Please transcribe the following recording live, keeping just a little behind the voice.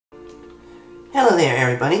Hello there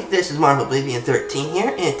everybody, this is Marvel Oblivion 13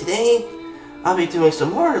 here, and today I'll be doing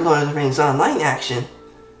some more Lord of the Rings Online action.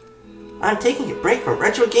 I'm taking a break from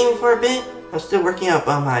retro gaming for a bit. I'm still working up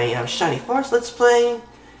on my Shiny Forest Let's Play,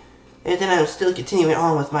 and then I'm still continuing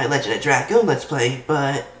on with my Legend of Dragoon Let's Play,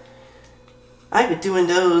 but I've been doing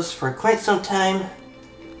those for quite some time,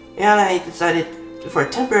 and I decided, for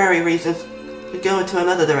temporary reasons, to go into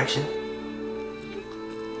another direction.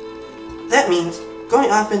 That means going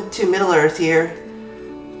off into Middle-earth here,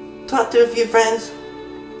 talk to a few friends,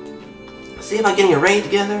 see about getting a raid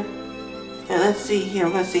together, and let's see here,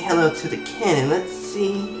 I'm going to say hello to the cannon, let's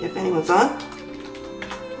see if anyone's on.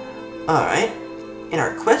 Alright, and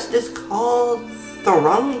our quest is called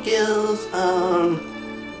Thorongil's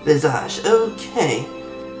Visage. Okay,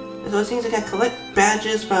 so it seems like I collect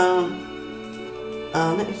badges from,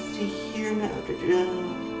 let me see here now.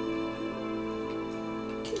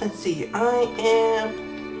 Let's see here. I am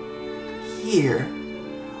here.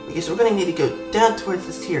 Okay, so we're going to need to go down towards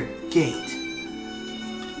this here gate.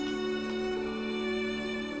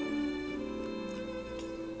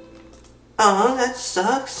 Oh, that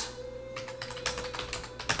sucks.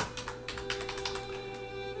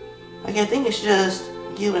 Okay, I think it's just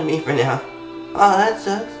you and me for now. Oh, that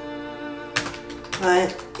sucks.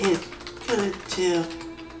 But it's good to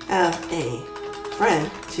have a friend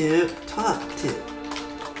to talk to.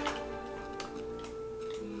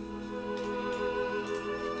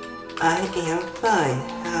 I am fine.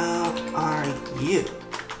 How are you?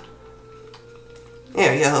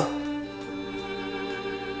 There we go.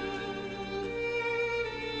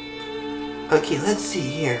 Okay, let's see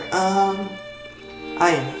here. I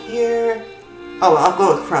am here. Oh, I'll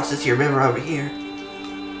go across this here river over here.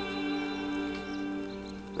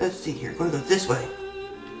 Let's see here. I'm gonna go this way.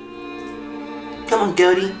 Come on,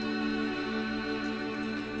 Goaty.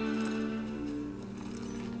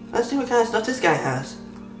 Let's see what kind of stuff this guy has.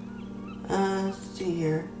 Let's see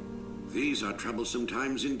here. These are troublesome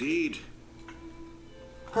times indeed.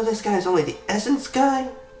 Oh, this guy is only the essence guy?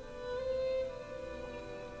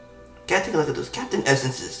 Gotta take a look at those captain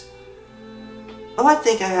essences. Oh, I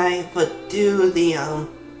think I would do the,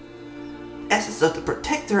 essence of the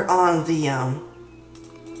protector on the,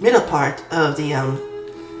 middle part of the,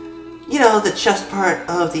 you know, the chest part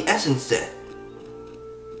of the essence set.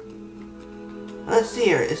 Let's see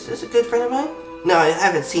here. Is this a good friend of mine? No, I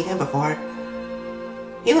haven't seen him before.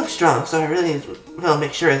 He looks strong, so I really will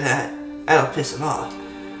make sure that I don't piss him off.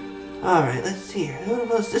 Alright, let's see here. Who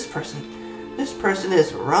was this person? This person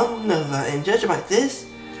is Nova, and judging by this,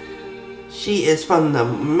 she is from the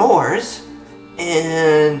Moors,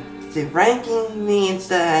 and the ranking means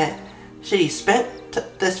that this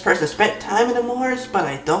person spent time in the Moors, but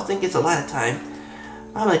I don't think it's a lot of time.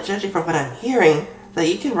 I'm like, judging from what I'm hearing, that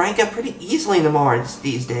you can rank up pretty easily in the Moors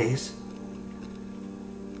these days.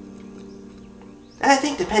 I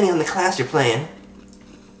think depending on the class you're playing.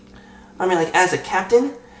 I mean, like, as a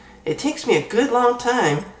captain, it takes me a good long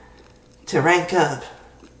time to rank up.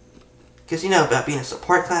 Because you know about being a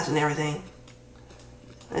support class and everything.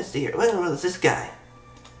 Let's see here. What was this guy?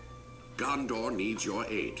 Gondor needs your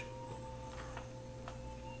aid.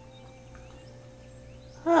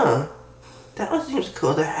 Huh. That one seems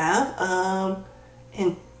cool to have.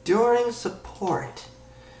 Enduring support.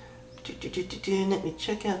 Let me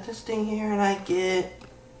check out this thing here, and I get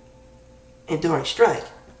Enduring Strike.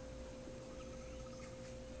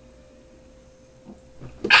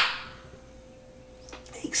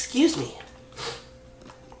 Excuse me.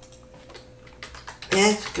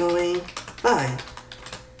 It's going fine.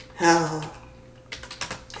 How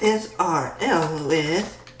is RL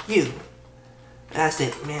with you? That's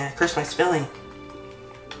it, man. I cursed my spelling.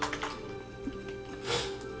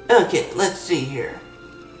 Okay, let's see here.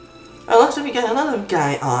 Oh, looks like we got another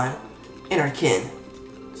guy on in our kin.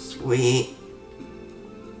 Sweet.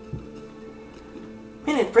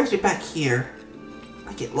 Man, it brings me back here.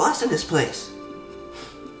 I get lost in this place.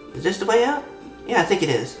 Is this the way out? Yeah, I think it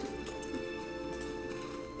is.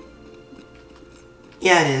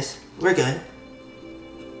 Yeah, it is. We're good.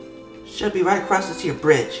 Should be right across this here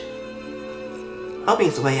bridge. Hoping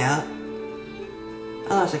it's the way out.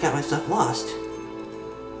 Unless I got myself lost.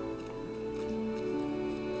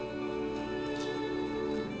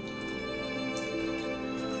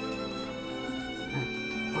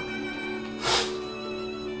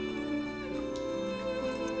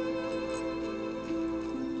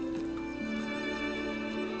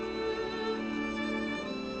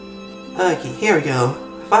 Okay, here we go.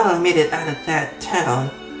 Finally made it out of that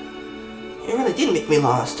town. It really did make me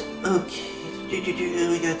lost. Okay,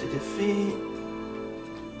 we got to defeat...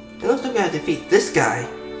 It looks like we gotta defeat this guy.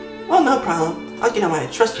 Well, no problem. I'll get on my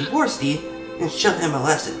trusty war steed and show him a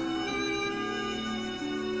lesson.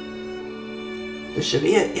 This should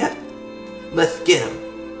be it, yep. Let's get him.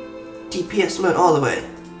 DPS mode all the way.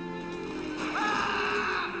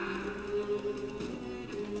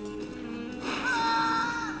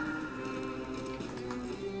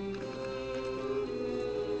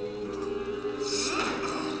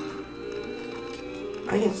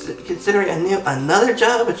 I'm considering another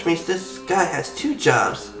job, which means this guy has 2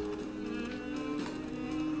 jobs.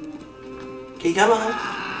 Okay, come on.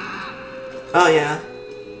 Oh yeah,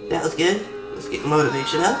 that was good. Let's get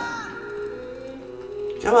motivation up.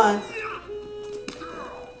 Come on.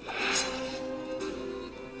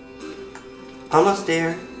 Almost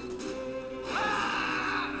there.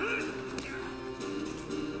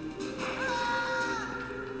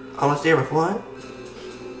 Almost there with 1.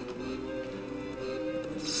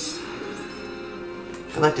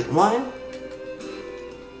 Collected 1.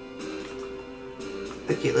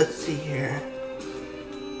 Okay, let's see here.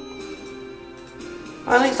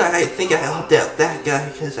 Well, at least I think I helped out that guy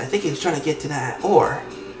because I think he was trying to get to that ore.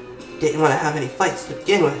 Didn't want to have any fights to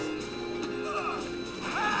begin with.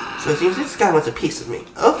 So it seems this guy wants a piece of me.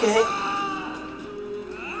 Okay.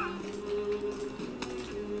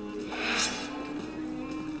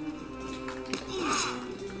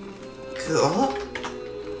 Cool.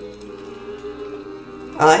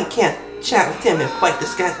 I can't chat with him and fight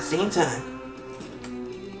this guy at the same time.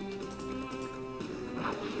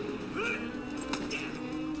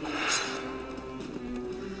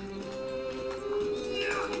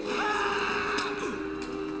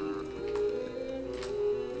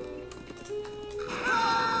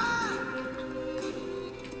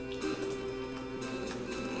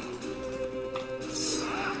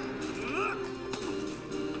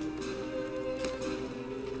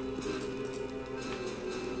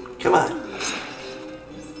 Come on.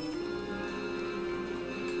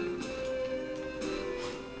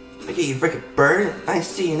 Okay, you freaking bird. I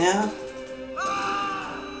see you now.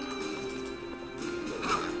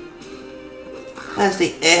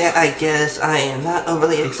 Honestly, I guess I am not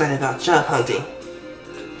overly excited about job hunting.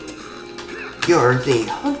 You're the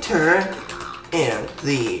hunter, and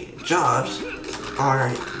the jobs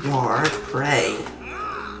are your prey.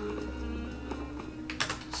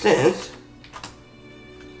 Since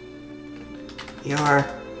you're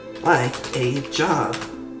like a job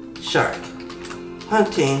shark,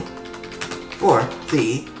 hunting for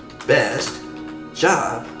the best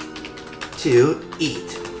job to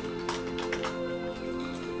eat.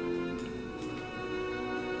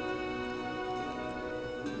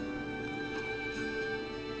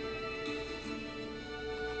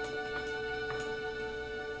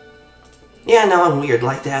 Yeah, I know I'm weird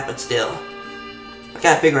like that, but still. I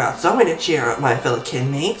gotta figure out some way to cheer up my fellow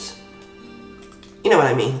kin mates. You know what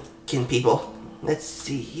I mean, kin people. Let's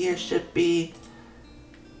see, here should be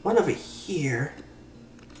one over here.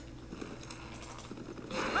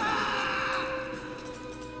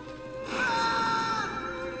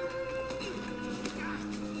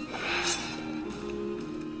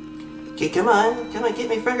 Okay, come on, get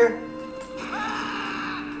me, Frigger.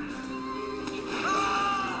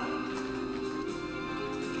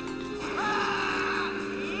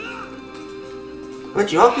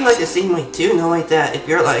 Would you all feel like the same way too, knowing that if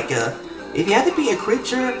you're like if you had to be a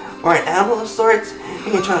creature or an animal of sorts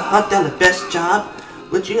and you're trying to hunt down the best job,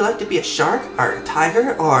 would you like to be a shark or a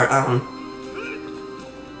tiger or I'm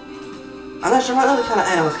not sure what other kind of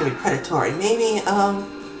animals can be predatory. Maybe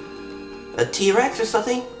a T-Rex or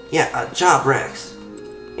something? Yeah, a Job Rex.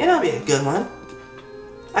 Yeah, that'd be a good one.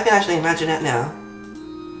 I can actually imagine that now.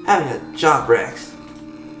 Having a Job Rex.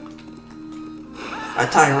 A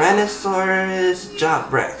Tyrannosaurus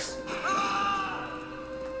Job Rex.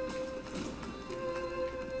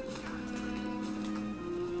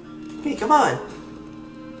 Hey, come on.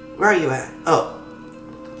 Where are you at? Oh.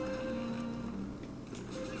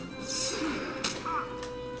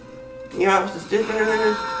 You're up with the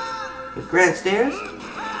stupid grand stairs?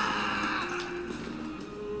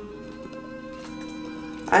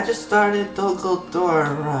 I just started the local door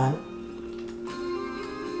run.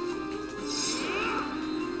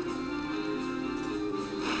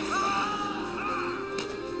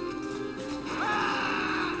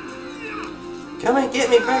 Come and get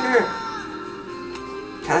me, Frigger!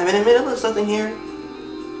 Kind of in the middle of something here.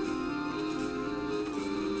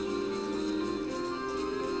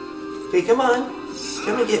 Okay, come on.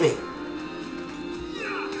 Come and get me.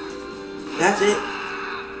 That's it.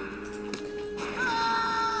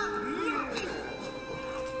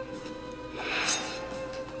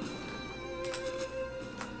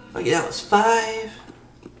 Okay, that was 5.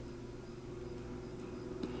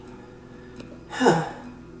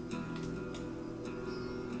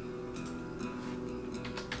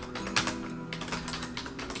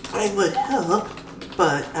 I would help,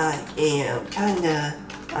 but I am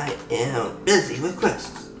busy with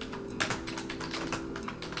quests.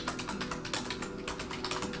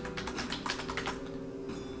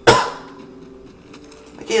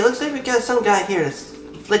 Okay, it looks like we got some guy here that's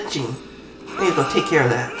flinching. Maybe we'll take care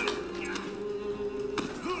of that.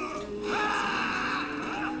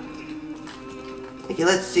 Okay,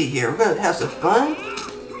 let's see here. We're gonna have some fun.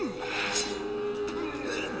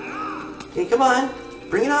 Okay, come on.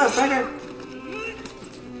 Bring it on, Fragger.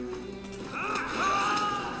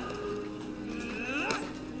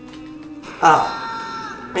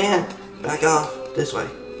 Oh, man. Back off. This way.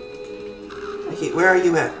 Okay, where are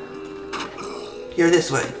you at? You're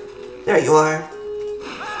this way. There you are.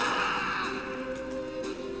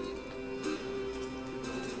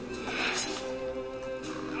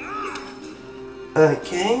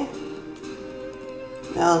 Okay.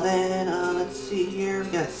 Now then, let's see here. We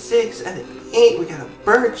got 6 out of 8. We got a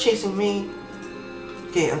bird chasing me.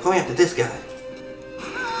 Okay, I'm going after this guy.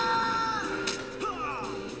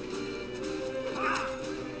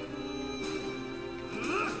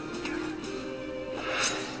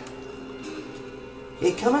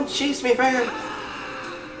 Okay, come and chase me, Fragger.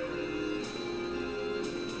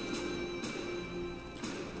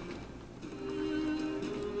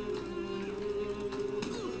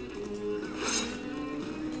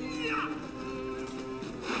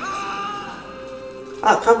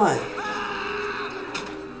 Oh, come on.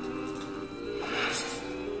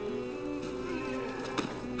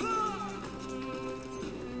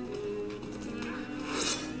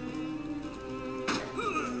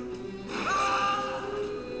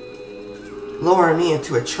 Lower me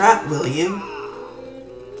into a trap, will you?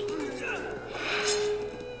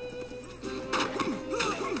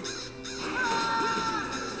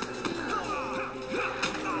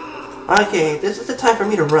 Okay, this is the time for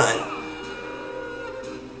me to run.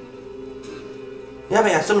 Yeah,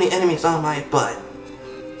 but I have so many enemies on my butt.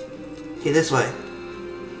 Okay, this way.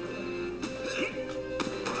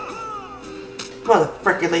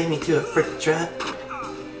 Motherfucker laid me to a frickin' trap.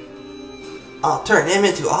 I'll turn him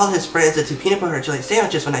into all his friends into peanut butter jelly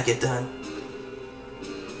sandwiches when I get done.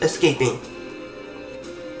 Escaping.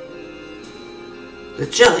 The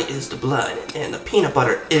jelly is the blood, and the peanut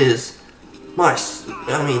butter is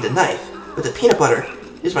the knife. But the peanut butter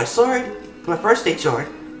is my sword, my first aid sword,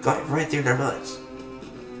 going right through their butts.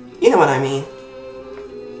 You know what I mean.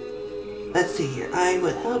 Let's see here. I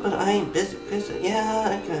would help, but I ain't busy. Yeah,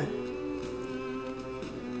 I could.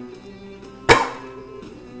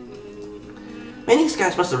 Man, these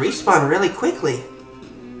guys must have respawned really quickly.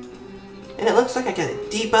 And it looks like I got a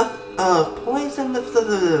debuff of poison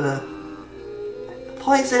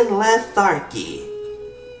lethargy.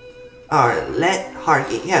 Or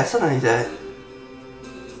lethargy. Yeah, something like that.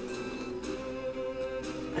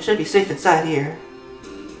 I should be safe inside here.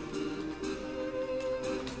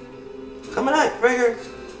 Coming out, Fragger.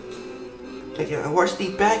 Taking a horse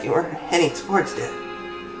deep back and we're heading towards that.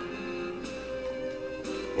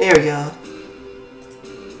 There we go.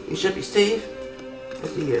 You should be safe.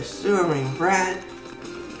 Let's see here, swimming rat.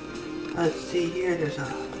 Let's see here, there's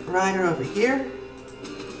a rider over here.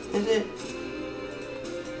 Is it?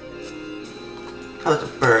 Oh, it's a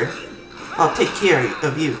bird. I'll take care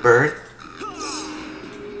of you, bird.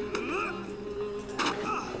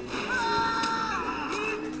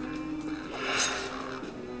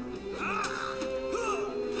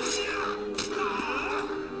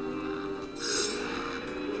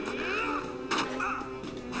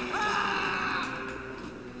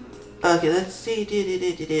 Okay, let's see.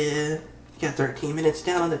 Got 13 minutes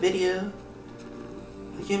down on the video.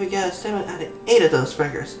 Okay, we got 7 out of 8 of those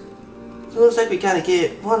friggers. So it looks like we gotta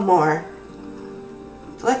get one more.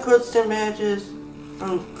 Select code sim badges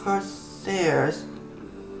from Corsairs.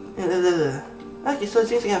 Okay, so it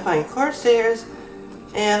seems we gotta find Corsairs.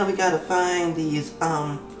 And we gotta find these,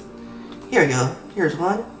 here we go. Here's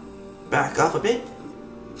one. Back off a bit.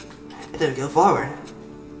 And then we go forward.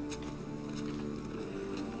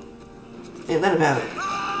 And let him have it.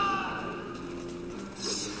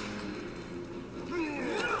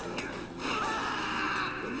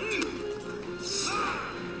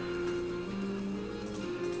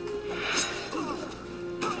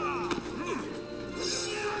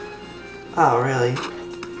 Oh, really?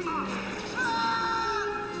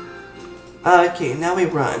 Okay, now we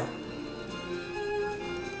run.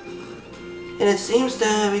 And it seems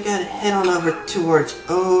that we gotta head on over towards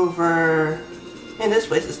and this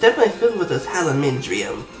place is definitely filled with this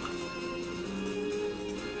halamindrium.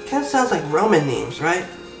 Kinda sounds like Roman names, right?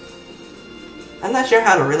 I'm not sure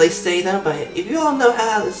how to really say them, but if you all know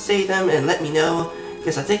how to say them and let me know,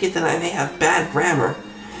 because I think that I may have bad grammar,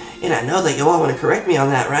 And I know that you all want to correct me on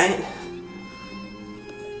that, right?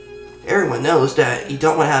 Everyone knows that you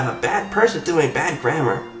don't want to have a bad person doing bad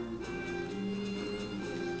grammar.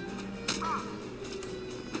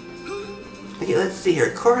 Okay, let's see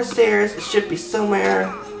here. Corsairs, it should be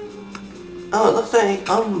somewhere. Oh, it looks like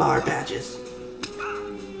Umbar badges.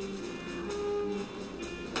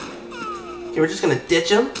 Okay, we're just gonna ditch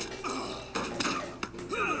them.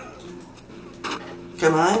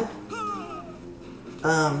 Come on.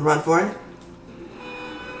 Run for it.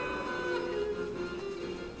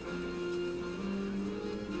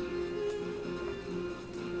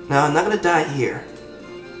 No, I'm not gonna die here.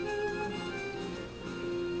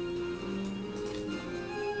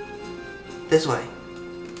 This way.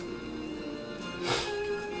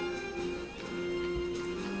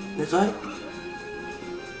 This way?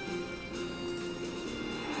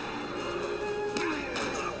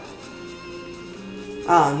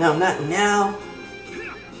 Oh no, not now.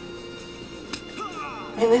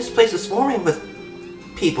 Man, this place is swarming with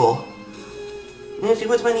people. Nancy,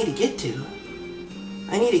 what do I need to get to?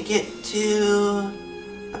 I need to get to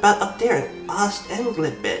about up there in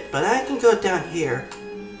Ost-Englebit, but I can go down here.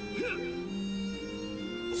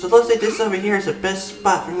 So it looks like this over here is the best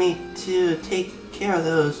spot for me to take care of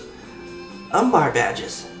those Umbar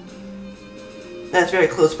badges. That's very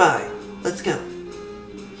close by. Let's go.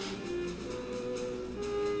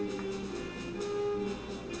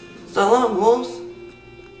 So long, wolves.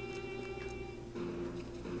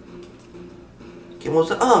 Okay,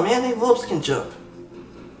 wolves. Oh man, they wolves can jump.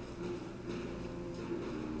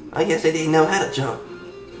 I guess they didn't know how to jump.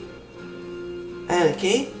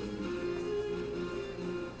 Okay.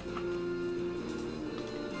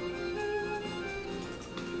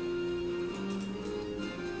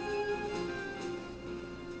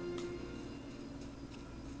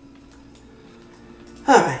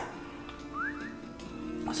 Alright.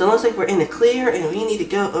 So it looks like we're in the clear and we need to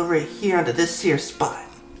go over here onto this here spot.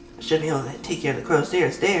 I should be able to take care of the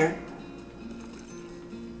crowstairs there.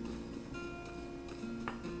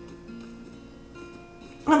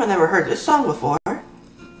 I've never heard this song before.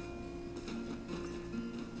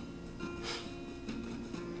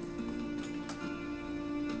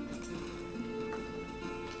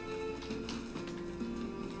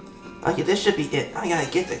 Okay, this should be it. I gotta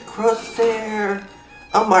get the Crosshair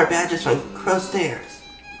Umbar badges from Corsairs.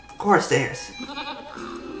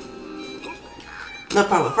 No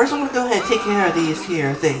problem. First I'm gonna go ahead and take care of these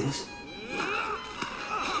here things.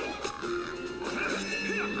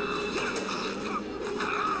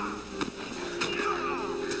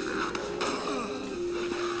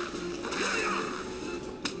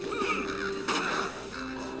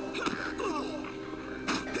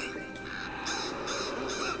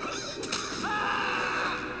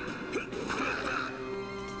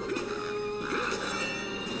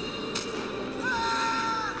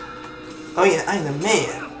 Oh yeah, I'm the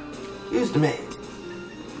man. Who's the man?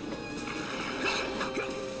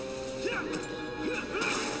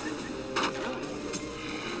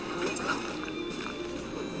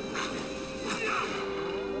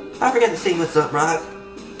 I forgot to say what's up, Rock.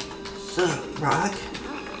 What's up, Rock?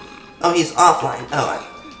 Oh, he's offline. Oh,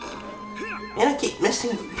 man, I keep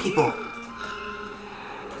missing people.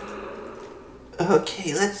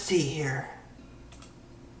 Okay, let's see here.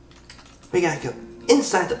 We gotta go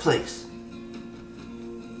inside the place.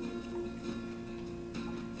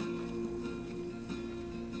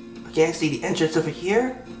 Okay, I see the entrance over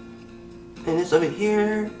here. And this over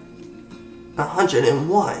here.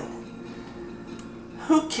 101.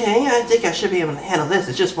 Okay, I think I should be able to handle this.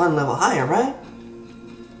 It's just one level higher, right?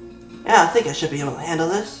 Yeah, I think I should be able to handle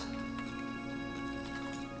this.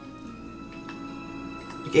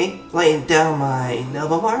 Okay, laying down my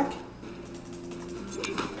Nova mark.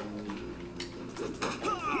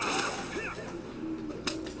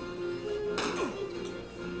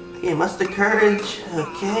 Okay, muster courage.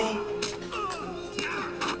 Okay.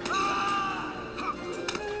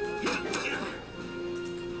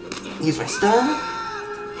 Use my stun.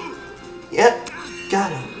 Yep,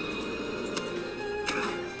 got him.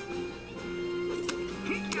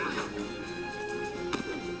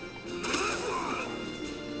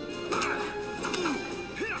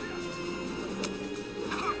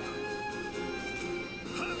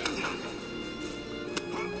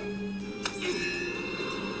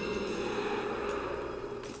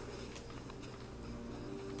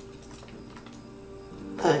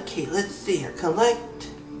 Okay, let's see here. Collect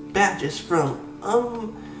badges from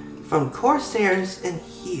Corsairs in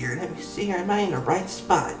here. Let me see here. Am I in the right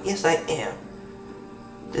spot? Yes, I am.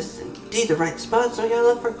 This is indeed the right spot, so I gotta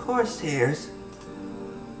look for Corsairs.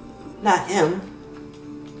 Not him.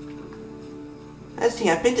 Let's see,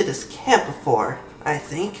 I've been to this camp before, I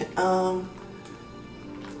think.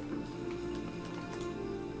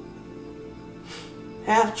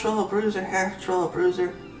 Half troll bruiser, half troll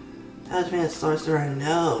bruiser. Talisman sorcerer,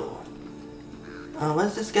 no.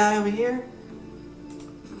 What's this guy over here?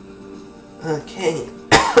 Okay.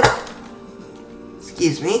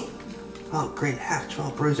 Excuse me. Oh, great, half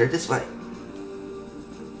troll bruiser, this way.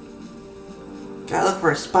 Gotta look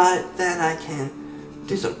for a spot that I can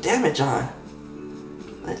do some damage on.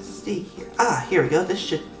 Let's see here. Ah, here we go. This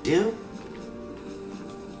should do.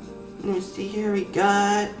 Let me see here. We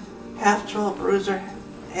got half troll bruiser,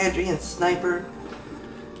 Hadrian sniper,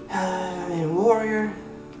 and warrior.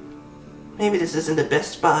 Maybe this isn't the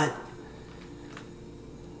best spot.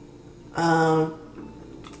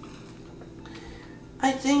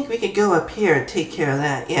 I think we could go up here and take care of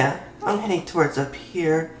that. Yeah, I'm heading towards up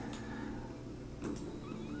here.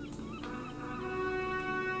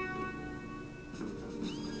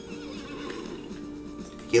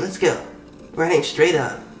 Okay, let's go. We're heading straight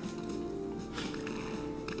up.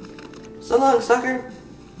 So long, sucker.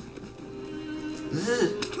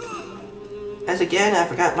 Zzz. As again, I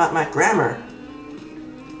forgot about my grammar.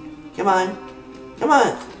 Come on. Come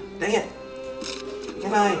on. Dang it.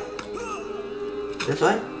 Come on. This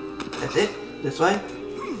way. That's it. This way.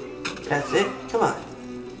 That's it. Come on.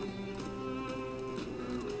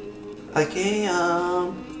 Okay,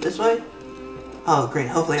 this way? Oh, great.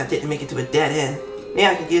 Hopefully I didn't make it to a dead end. Maybe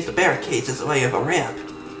I could use the barricades as a way of a ramp.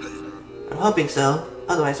 I'm hoping so.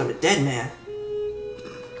 Otherwise I'm a dead man.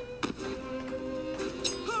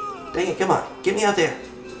 Dang it, come on. Get me out there.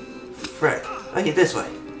 Frick. Okay, this way.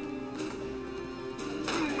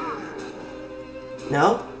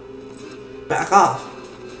 No? Back off.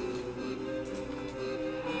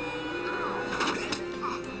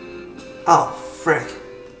 Oh, frick.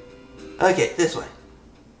 Okay, this way.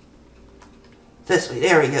 This way,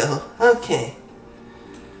 there we go. Okay.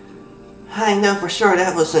 I know for sure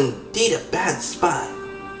that was indeed a bad spot.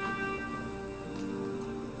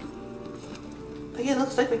 Okay, it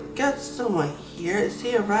looks like we got someone here. Is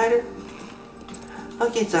he a rider?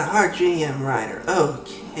 Okay, it's a hard GM rider.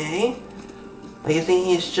 Okay. I guess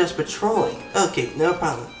he's just patrolling. Okay, no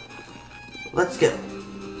problem. Let's go.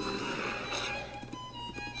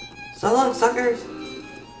 So long, suckers.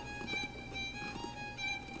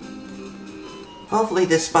 Hopefully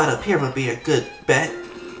this spot up here will be a good bet.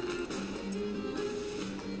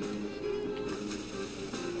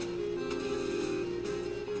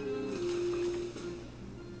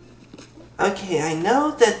 Okay, I know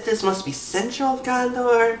that this must be Central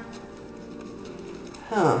Gondor.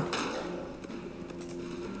 Huh.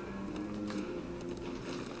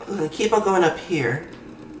 I'm gonna keep on going up here.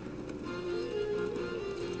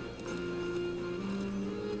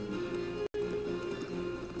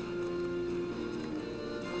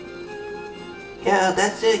 Yeah,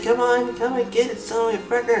 that's it. Come on, come and get it, son of a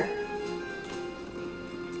fricker.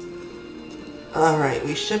 Alright,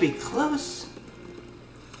 we should be close.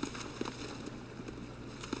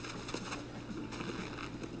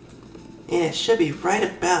 And it should be right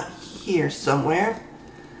about here somewhere.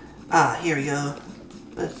 Ah, here we go.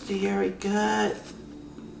 Let's see, here we got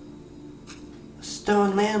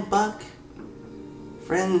Stone Land Buck,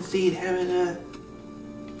 Frenzied Habitat,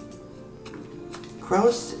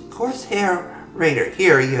 Corsair Raider.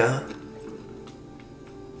 Here we go.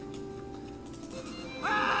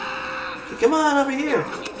 Come on over here.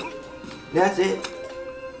 That's it.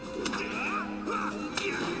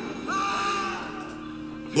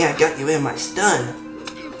 Yeah, I got you in my stun.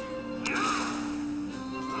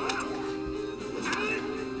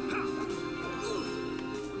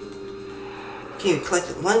 Okay, we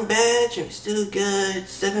collected 1 badge and we're still good.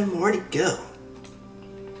 7 more to go.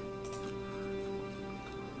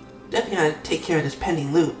 Definitely gotta take care of this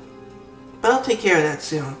pending loot. But I'll take care of that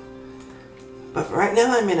soon. But for right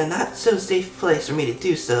now, I'm in a not so safe place for me to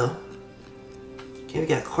do so. Okay, we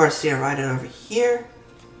got Corsair Rider over here.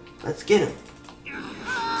 Let's get him.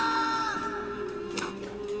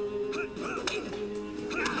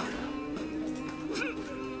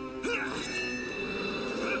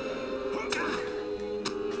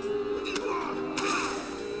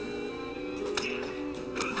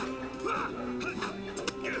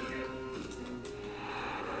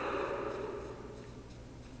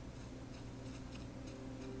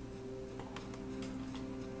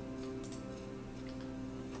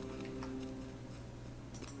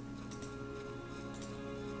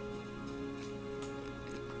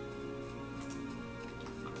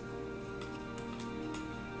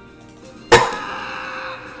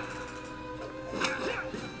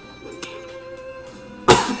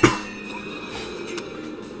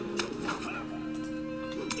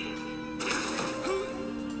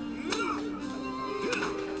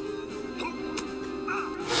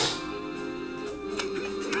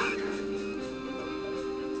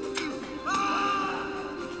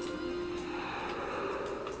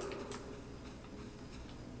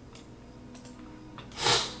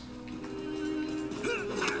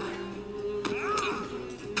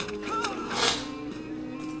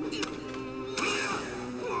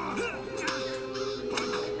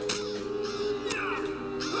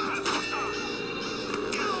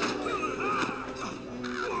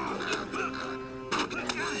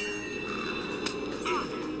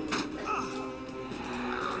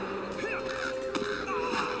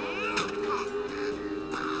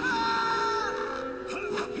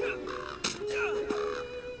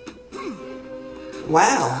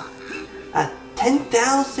 Wow! A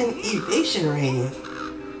 10,000 evasion rating.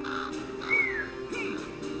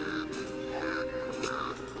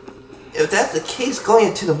 If that's the case, going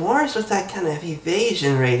into the Mars with that kind of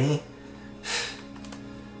evasion rating,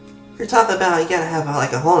 you're talking about you gotta have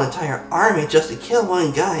like a whole entire army just to kill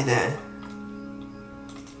one guy then.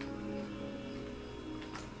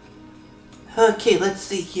 Okay, let's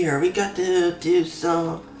see here. We got to do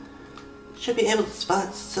some... Should be able to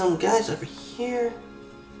spot some guys over here.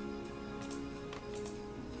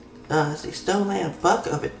 Let's see, Stoneland Buck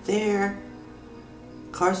over there.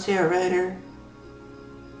 Corsair Rider.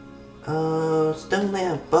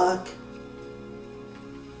 Stoneland Buck.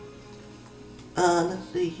 Let's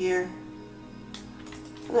see here.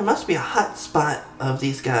 There must be a hot spot of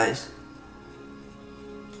these guys.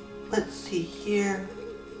 Let's see here.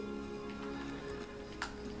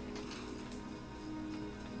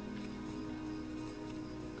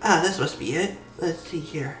 Ah, this must be it. Let's see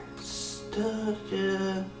here.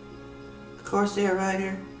 Corsair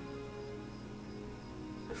Rider.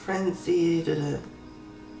 Frenzy.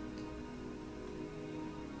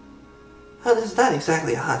 Oh, this is not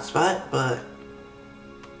exactly a hot spot, but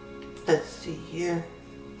let's see here.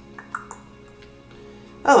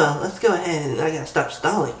 Oh well, let's go ahead and I gotta stop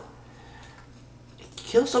stalling.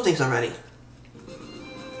 Kill some things already.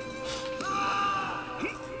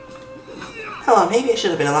 Oh, maybe it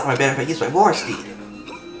should have been a lot more better if I used my War Steed.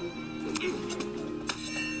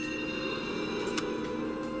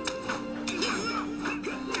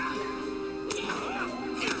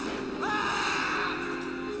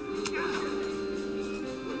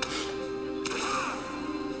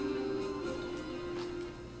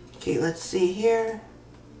 Okay, let's see here.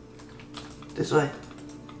 This way.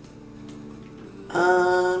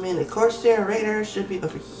 And the Corsair Raider should be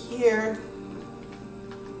over here.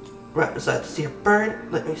 Right beside the Seer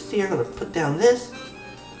Bird. Let me see, I'm gonna put down this.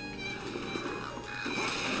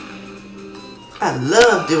 I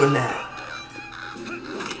love doing that.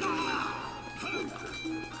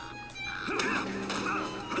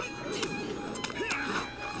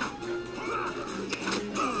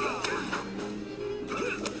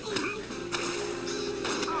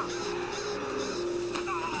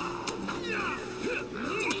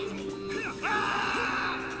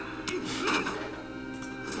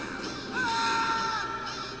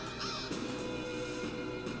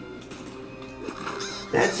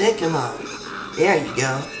 That's it, come on. There you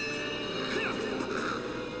go.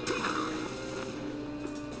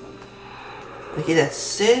 Okay, that's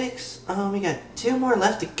 6. We got 2 more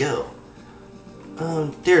left to go.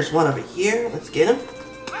 There's one over here. Let's get him.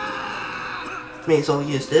 May as well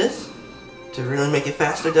use this to really make it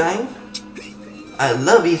faster dying. I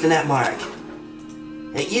love using that mark.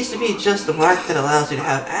 It used to be just the mark that allows you to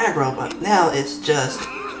have aggro, but now it's just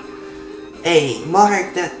a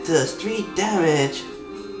mark that does 3 damage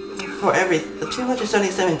for every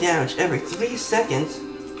 277 damage every 3 seconds.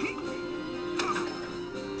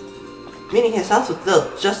 Meaning his health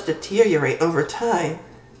will just deteriorate over time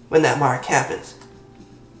when that mark happens.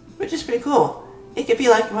 Which is pretty cool. It could be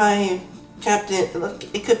like my Captain...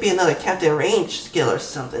 It could be another Captain Range skill or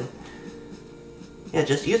something. Yeah,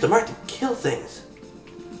 just use the mark to kill things.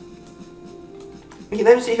 Okay,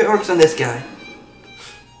 let me see if it works on this guy.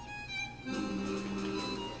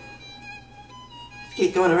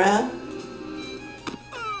 Keep going around.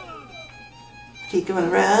 Keep going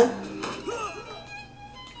around.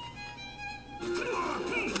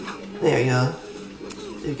 There you go.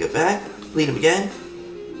 So you go back. Lead him again.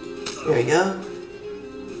 There you go.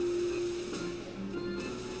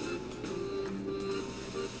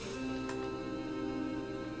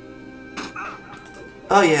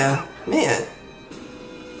 Oh yeah. Man.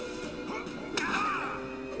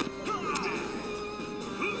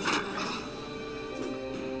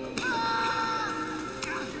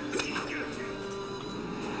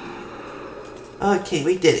 Okay,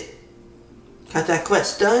 we did it. Got that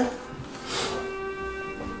quest done.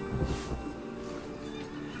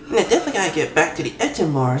 And I definitely gotta get back to the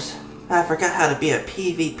Etimars. I forgot how to be a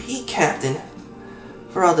PvP captain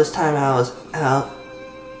for all this time I was out.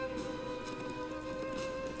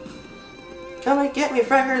 Come and get me,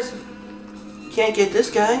 fraggers. Can't get this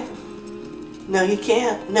guy. No, you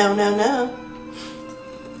can't. No, no, no.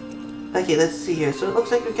 Okay, let's see here. So it looks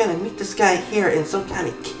like we're gonna meet this guy here in some kind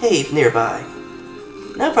of cave nearby.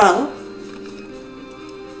 No problem.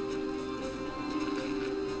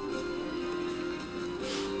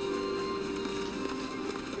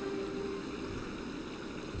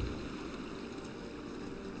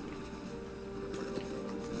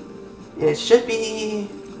 And it should be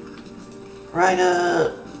right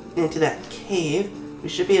up into that cave. We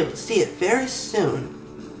should be able to see it very soon.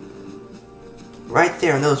 Right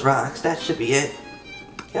there in those rocks. That should be it.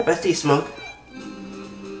 Yep, I see smoke.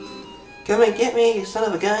 Come and get me, you son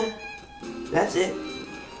of a gun. That's it.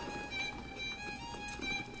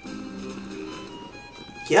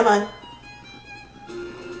 Come on.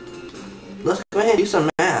 Let's go ahead and do some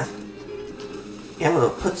math. Yeah, I'm gonna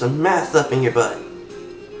put some math up in your butt.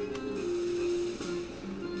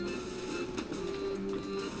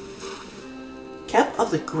 Camp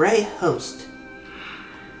of the Grey Host.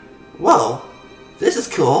 Whoa, this is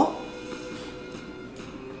cool.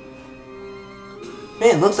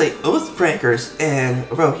 Man, looks like Oathbreakers and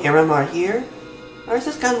Rohirrim are here. Or is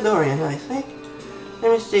this Gondorian, I think?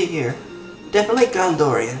 Let me see here. Definitely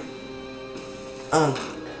Gondorian.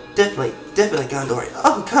 Definitely Gondorian.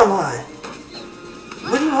 Oh, come on.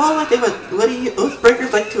 Would you all like would you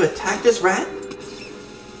Oathbreakers like to attack this rat?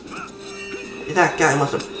 That guy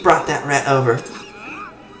must have brought that rat over.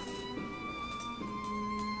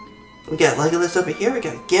 We got Legolas over here, we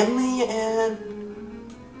got Gimli, and...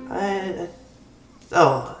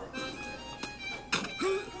 oh.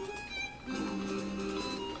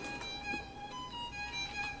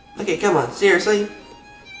 Okay, come on, seriously?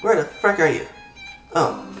 Where the frick are you?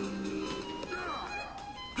 Oh.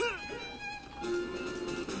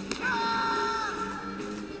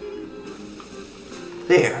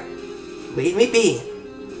 There. Leave me be.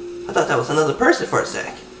 I thought that was another person for a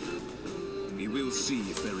sec. We will see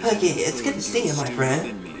if there is okay, it's good to see you, my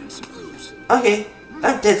friend. me, I suppose. Okay,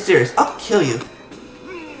 I'm dead serious. I'll kill you.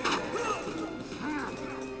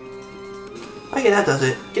 Okay, that does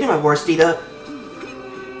it. Getting my war steed up.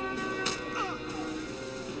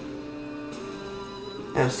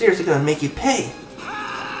 And I'm seriously gonna make you pay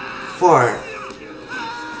for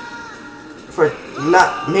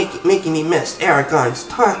not making me miss Aragorn's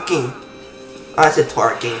talking. Oh, I said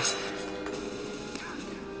twerking.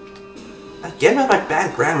 Again with my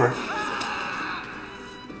bad grammar.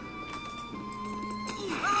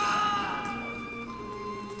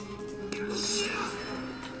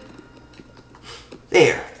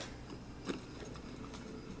 There.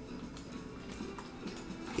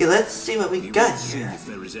 Okay, let's see what we got here. If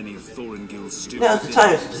there is any of Thorongil's still Now's the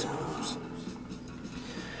time.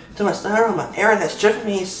 To my sorrow, my errand has driven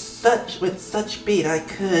me with such speed I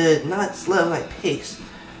could not slow my pace.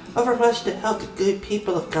 Overmuch to help the good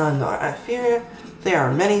people of Gondor, I fear there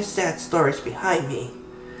are many sad stories behind me.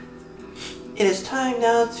 It is time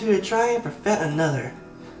now to try and prevent another.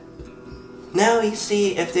 Now we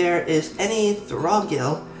see if there is any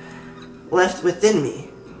Thorongil left within me.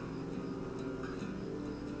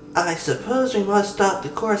 I suppose we must stop the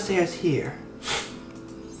Corsairs here.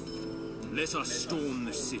 Let us storm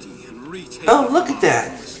the city and retake. Oh, look at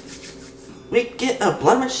that! We get a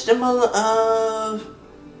blemish symbol of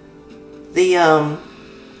the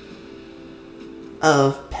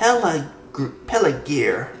of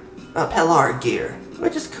Pelargir,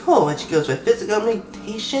 which is cool, which goes with physical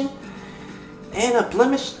mutation, and a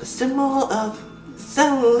blemish symbol of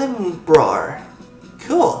Celebrimbor.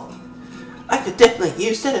 Cool. I could definitely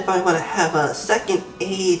use that if I want to have a second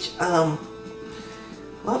age,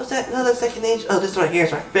 what was that? Another second age? Oh, this one here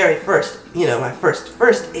is my very first, my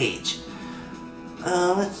first age.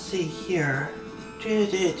 Let's see here.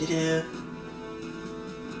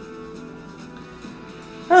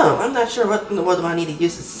 Oh, I'm not sure what in the world do I need to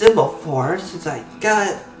use the symbol for, since I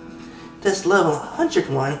got this level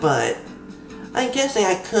 101, but I'm guessing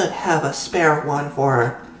I could have a spare one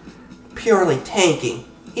for purely tanking.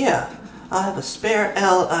 Yeah, I'll have a spare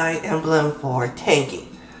LI emblem for tanking.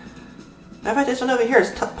 Matter of fact, this one over here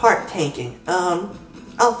is part tanking.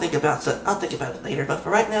 I'll think about it later, but for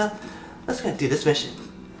right now, let's go do this mission.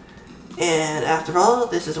 And after all,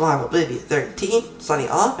 this is War of Oblivion 13, signing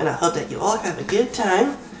off, and I hope that you all have a good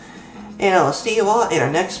time. And I will see you all in our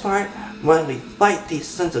next part, when we fight these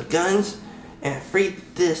sons of guns, and free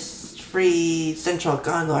Central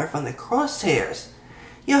Gondor from the Crosshairs.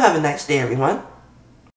 You have a nice day, everyone.